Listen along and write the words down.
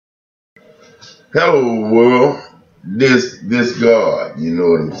Hello world, this God, you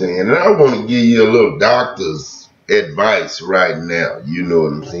know what I'm saying? And I want to give you a little doctor's advice right now, you know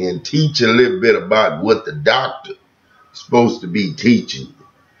what I'm saying? Teach a little bit about what the doctor is supposed to be teaching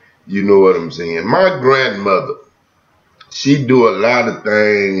you know what I'm saying? My grandmother, she do a lot of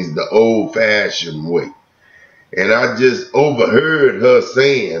things the old-fashioned way. And I just overheard her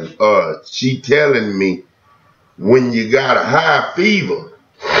saying, she telling me, when you got a high fever,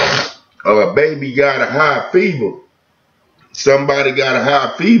 or a baby got a high fever, somebody got a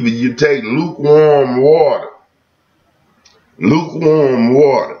high fever, you take lukewarm water. Lukewarm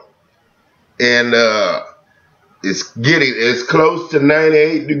water. And it's getting as close to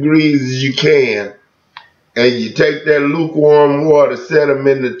 98 degrees as you can. And you take that lukewarm water, set them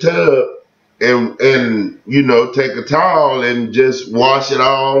in the tub, and you know, take a towel and just wash it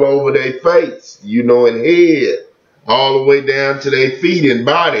all over their face, you know, and head, all the way down to their feet and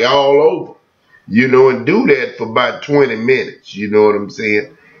body, all over. You know, and do that for about 20 minutes, you know what I'm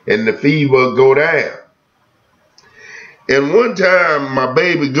saying? And the fever will go down. And one time, my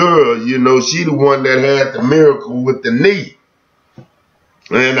baby girl, you know, she the one that had the miracle with the knee.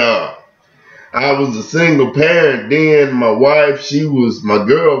 And I was a single parent then. My wife, she was my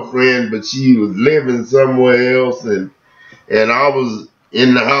girlfriend, but she was living somewhere else. And I was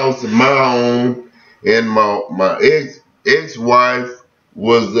in the house of my own. And my ex-wife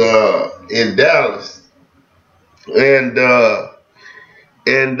was in Dallas. And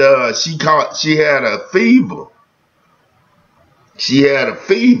she had a fever. She had a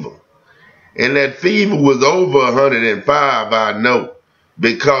fever. And that fever was over 105, I know.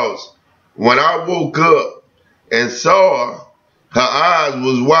 Because when I woke up and saw her eyes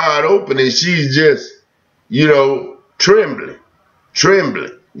was wide open and she's just, you know, trembling,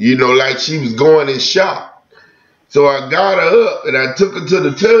 you know, like she was going in shock. So I got her up and I took her to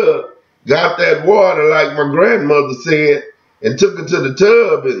the tub, got that water like my grandmother said, and took her to the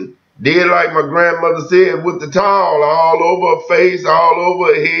tub and did like my grandmother said with the towel all over her face, all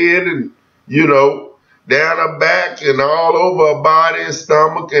over her head, and, you know, down her back and all over her body and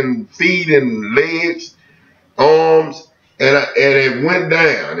stomach and feet and legs, arms, and it went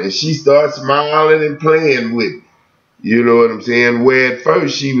down. And she started smiling and playing with me. You know what I'm saying? Where at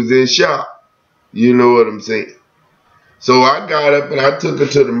first she was in shock. You know what I'm saying? So I got up and I took her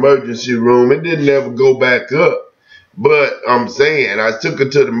to the emergency room. It didn't ever go back up. But I'm saying I took her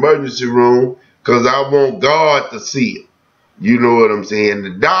to the emergency room because I want God to see it. You know what I'm saying? The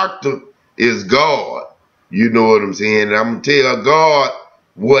doctor is God. You know what I'm saying? And I'm going to tell God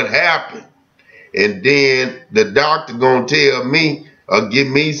what happened. And then the doctor going to tell me or give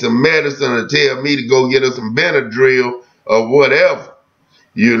me some medicine or tell me to go get her some Benadryl or whatever.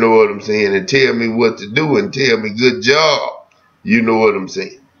 You know what I'm saying? And tell me what to do and tell me good job. You know what I'm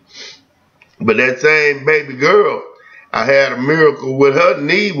saying? But that same baby girl, I had a miracle with her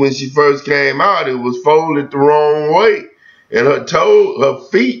knee when she first came out. It was folded the wrong way. And her toes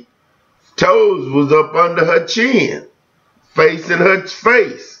was up under her chin, facing her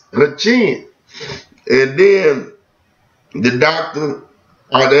face, her chin. And then the doctor,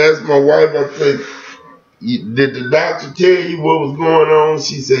 I'd ask my wife, I said, did the doctor tell you what was going on?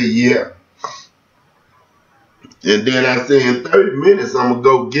 She said, yeah. And then I said, in 30 minutes, I'm going to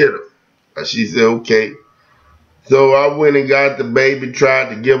go get her. And she said, okay. So I went and got the baby, tried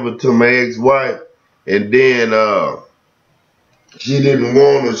to give her to my ex-wife. And then she didn't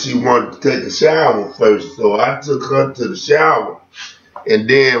want her. She wanted to take a shower first. So I took her to the shower. And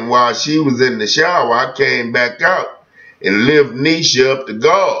then while she was in the shower, I came back out and lift Nisha up to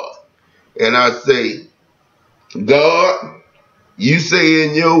God. And I say, God, you say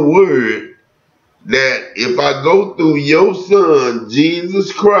in your word that if I go through your son,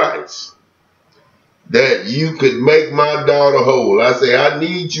 Jesus Christ, that you could make my daughter whole. I say, I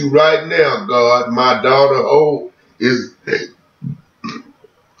need you right now, God. My daughter is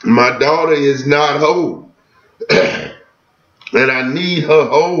not whole. And I need her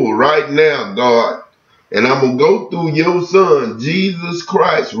whole right now, God. And I'm going to go through your son, Jesus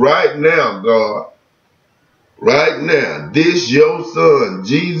Christ, right now, God. Right now. This your son,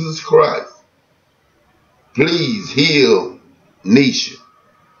 Jesus Christ. Please heal Nisha.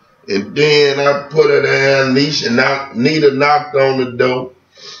 And then I put her down. Nita knocked on the door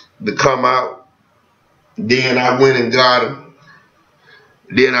to come out. Then I went and got her.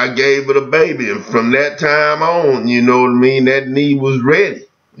 Then I gave her the baby. And from that time on, you know what I mean, that knee was ready.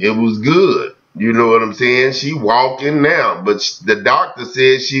 It was good. You know what I'm saying? She walking now. But the doctor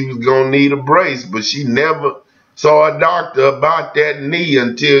said she was going to need a brace. But she never saw a doctor about that knee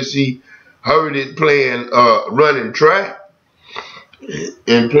until she heard it playing, running track.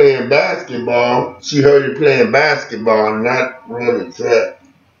 and playing basketball. She heard you playing basketball, not running track.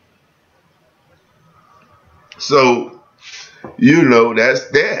 So, you know, that's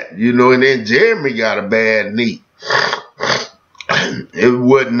that. You know, and then Jeremy got a bad knee. It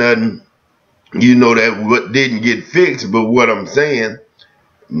wasn't nothing, you know, that what didn't get fixed, but what I'm saying,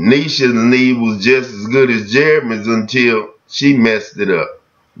 Nisha's knee was just as good as Jeremy's until she messed it up.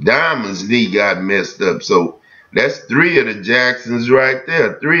 Diamond's knee got messed up. So that's 3 of the Jacksons right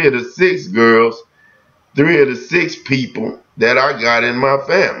there. 3 of the 6 girls, 3 of the 6 people that I got in my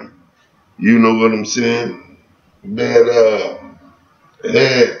family. You know what I'm saying? That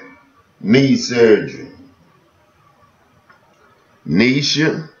had knee surgery.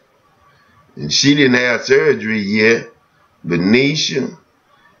 Nisha, and she didn't have surgery yet, but Nisha,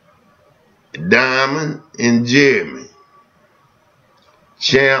 Diamond, and Jeremy.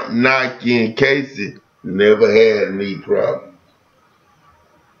 Champ, Nike, and Casey never had knee problems.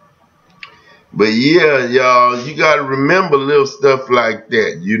 But yeah, y'all, you gotta remember little stuff like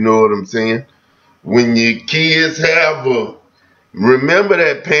that. You know what I'm saying? When your kids remember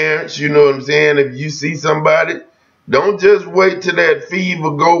that, parents, you know what I'm saying? If you see somebody, don't just wait till that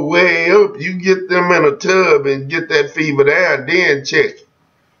fever go way up. You get them in a tub and get that fever down, then check it.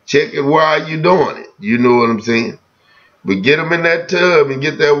 Check it while you're doing it. You know what I'm saying? But get them in that tub and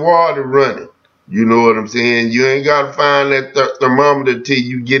get that water running. You know what I'm saying? You ain't got to find that thermometer till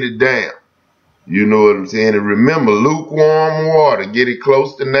you get it down. You know what I'm saying? And remember, lukewarm water. Get it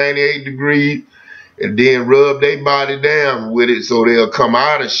close to 98 degrees and then rub their body down with it so they'll come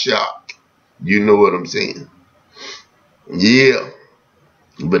out of shock. You know what I'm saying? Yeah.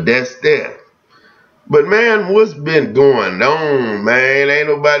 But that's that. But man, what's been going on, man? Ain't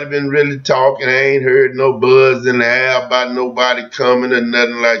nobody been really talking. I ain't heard no buzz in the air about nobody coming or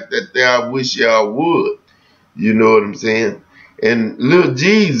nothing like that there. I wish y'all would. You know what I'm saying? And little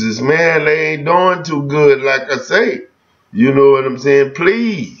Jesus, man, they ain't doing too good, like I say. You know what I'm saying?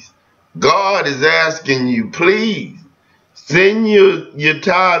 Please, God is asking you, please, send your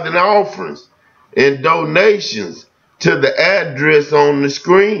tithe and offerings and donations to the address on the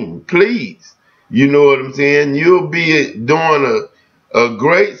screen, please. You know what I'm saying? You'll be doing a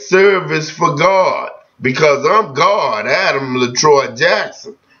great service for God, because I'm God, Adam LaTroy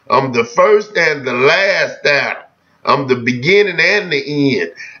Jackson. I'm the first and the last Adam. I'm the beginning and the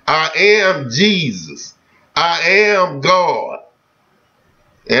end. I am Jesus. I am God.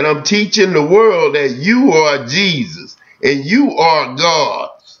 And I'm teaching the world that you are Jesus and you are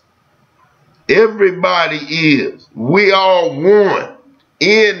God. Everybody is. We all one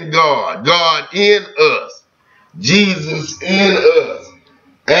in God. God in us. Jesus in us.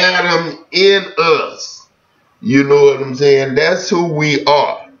 Adam in us. You know what I'm saying? That's who we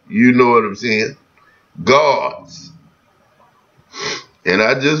are. You know what I'm saying? Gods. And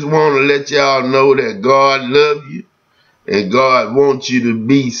I just want to let y'all know that God loves you. And God wants you to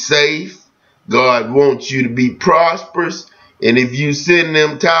be safe. God wants you to be prosperous. And if you send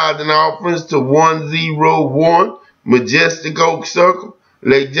them tithes and offerings to 101 Majestic Oak Circle,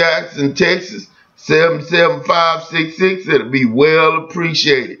 Lake Jackson, Texas, 77566, it'll be well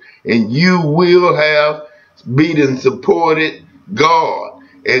appreciated. And you will have been supported God.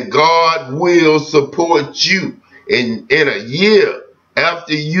 And God will support you. And in a year,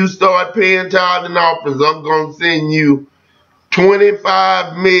 after you start paying tithes and offerings, I'm going to send you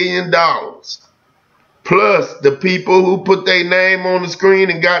 $25 million. Plus, the people who put their name on the screen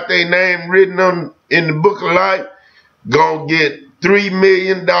and got their name written on in the book of life, gonna get $3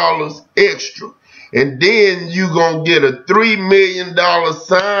 million extra. And then you gonna get a $3 million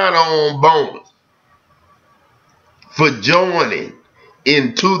sign-on bonus for joining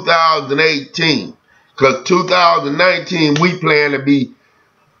in 2018. Because 2019, we plan to be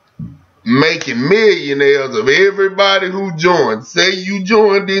making millionaires of everybody who joined. Say you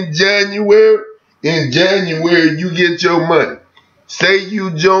joined in January. In January, you get your money. Say you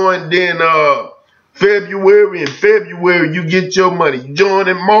joined in February. In February, you get your money. You join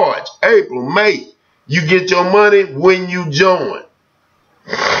in March, April, May. You get your money when you join.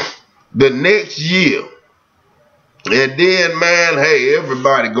 The next year. And then, man, hey,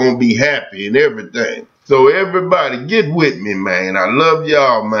 everybody gonna be happy and everything. So everybody, get with me, man. I love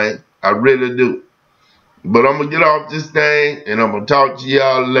y'all, man. I really do. But I'm going to get off this thing and I'm going to talk to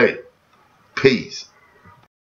y'all later. Peace.